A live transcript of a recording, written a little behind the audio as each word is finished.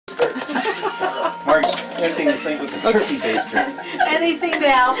Everything the same with the turkey baster. Anything to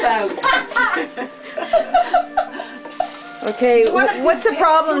help out. Okay, what's the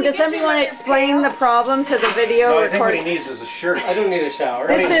problem? Does somebody want to explain the problem to the video No, I think what he recording? needs is a shirt. I don't need a shower.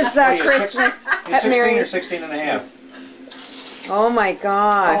 This is What are you, Christmas You're at 16 or Mary's. 16 and a half. Oh my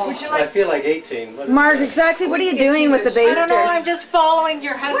gosh. Would you I like? feel like 18. What- Mark, exactly what are you doing with the I don't know. baster? I'm just following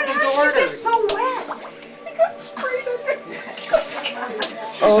your husband's orders. so wet. He got sprayed under.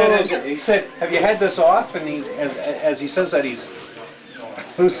 He said, have you had this off? And he, as he says that, he's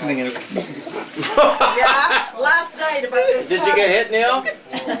loosening it. Yeah, last night about this Did you get hit, Neil?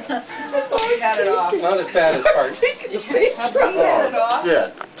 We got it off. Not as bad as parts. We got it off.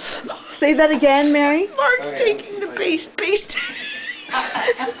 Good. Say that again, Mary. Mark's taking the baste.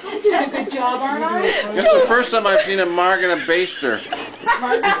 Did a good job, aren't I? This is the first time I've seen a Marg in a baster.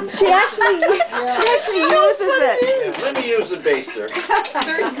 She actually uses it. Yeah, let me use the baster.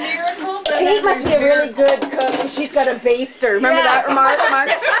 There's miracles and Kate then must there's be a really good cook, and she's got a baster. Remember that, Mark?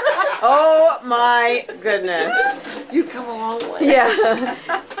 Oh my goodness. You've come a long way. Yeah.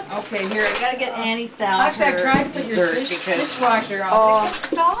 Okay, here, I gotta get Annie Thal Actually, I tried to put your dessert because dishwasher on. Oh. It kept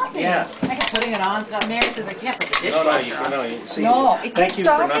stopping. Yeah. I kept putting it on. So Mary says I can't put the No, dishwasher on. no, you see. No, it Thank keeps you for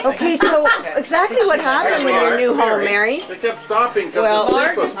stopping. nothing. Okay, so exactly what happened in your new home, Mary? They kept stopping because Well, the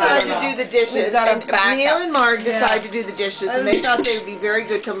Mark sleep was decided going to on. do the dishes, got a and backup. Neil and Mark decided to do the dishes, and they thought they would be very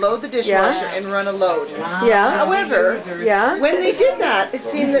good to load the dishwasher and run a load. Yeah. However, Yeah. when they did that, it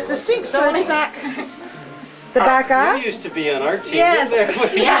seemed that the sink started back. The back up? You used to be on our team. Yes.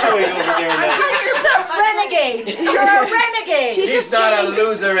 What are you doing over there now? You're a renegade. You're a renegade. She's not a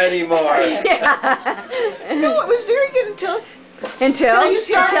loser anymore. No, it was very good Until you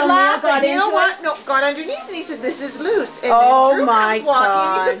started Neil laughing. got Neil into what? No, got underneath and he said, "This is loose." And Oh then Drew my comes walking and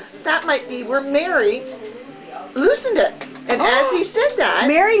God. he said, "That might be where Mary loosened it." And as he said that,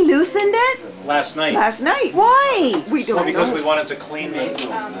 Mary loosened it Last night. last night, Why? we Well, don't because know. we wanted to clean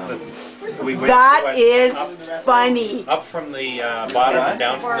we went That is up funny. from the bottom and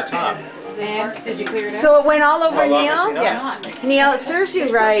down from the top. Then, did you clear it up? So it went all over Well, obviously Neil? not. Yes. Neil, it serves you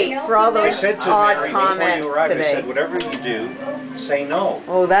right for all I those said to odd Mary before comments you arrived, I said, today. whatever you do, say no.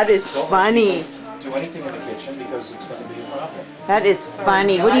 Oh, that is Don't funny. do anything in the kitchen because it's going to be a problem. That is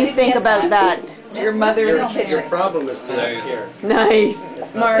funny. What do you think about that? Your mother in the Your kitchen. problem is pronounced here. Nice.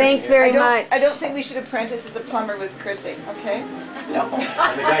 Thanks very much. I don't think we should apprentice as a plumber with Chrissy. Okay? And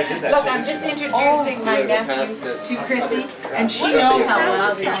the guy did that Look, to I'm me. just introducing my nephew to Chrissy, and she knows how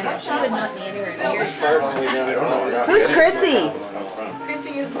loud I am. She would not be anywhere near. Who's Chrissy?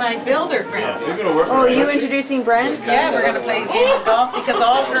 Chrissy is my builder friend. Oh, you introducing Brent? Yeah, we're gonna play a game of golf because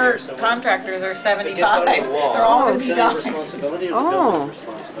all her contractors are 75. They're all gonna be dogs. Oh,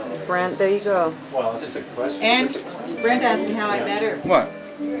 Brent, there you go. Well, Is this a question? And Brent asked me how I met her. What?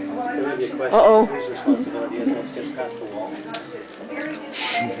 It would be a question. Uh-oh. Whose responsibility is once it gets past the wall?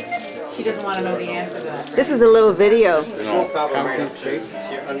 She doesn't want to know the answer to that. This is a little video. There's no problem right upstairs.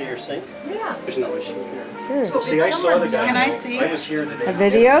 Here, under your sink? Yeah. There's no issue here. see, I saw the guy. Can I see? I was here the day. A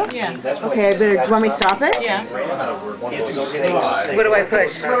video? Yeah. That's what Okay, I better, do you want me to stop it? Yeah. He had to go get a What do I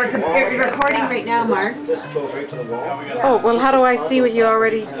push? Well, it's recording right now, Mark. This goes right to the wall. Oh, well, how do I see what you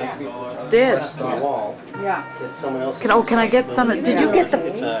already did? Past the wall. Yeah. That someone else. Can I get some? Did you get the?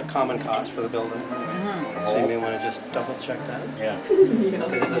 It's a common cost for the building. So you may want to just double check that. Yeah.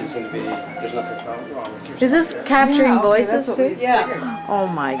 Because it doesn't seem to be, there's nothing wrong with your. Is this capturing voices too? Yeah. Oh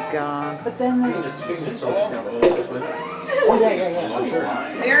my God. But then You can there's. just throw it down.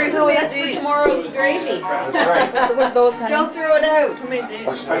 Mary, who is for tomorrow's gravy? That's right. What those, honey? Don't throw it out.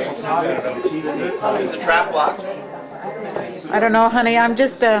 Special topping. Is the trap locked? I don't know, honey. I'm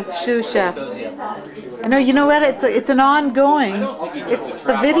just a sous chef. I know. You know what? It's an ongoing. It's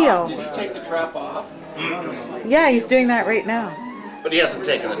the video. Did he take the trap off? Yeah, he's doing that right now. But he hasn't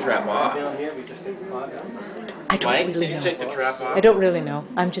taken the trap off. Down here, we just get the pot. I don't Mike, really did you know. take the trap off? I don't really know.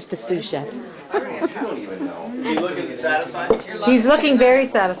 I'm just a sous chef. I don't even know. You looking satisfied? He's looking very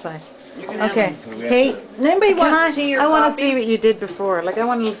satisfied. Okay. Hey, anybody want to see your I want to copy? see what you did before. Like I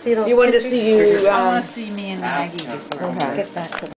want to see those. You wanted to pictures. see you. I want to see me and Maggie before. Okay. Get that.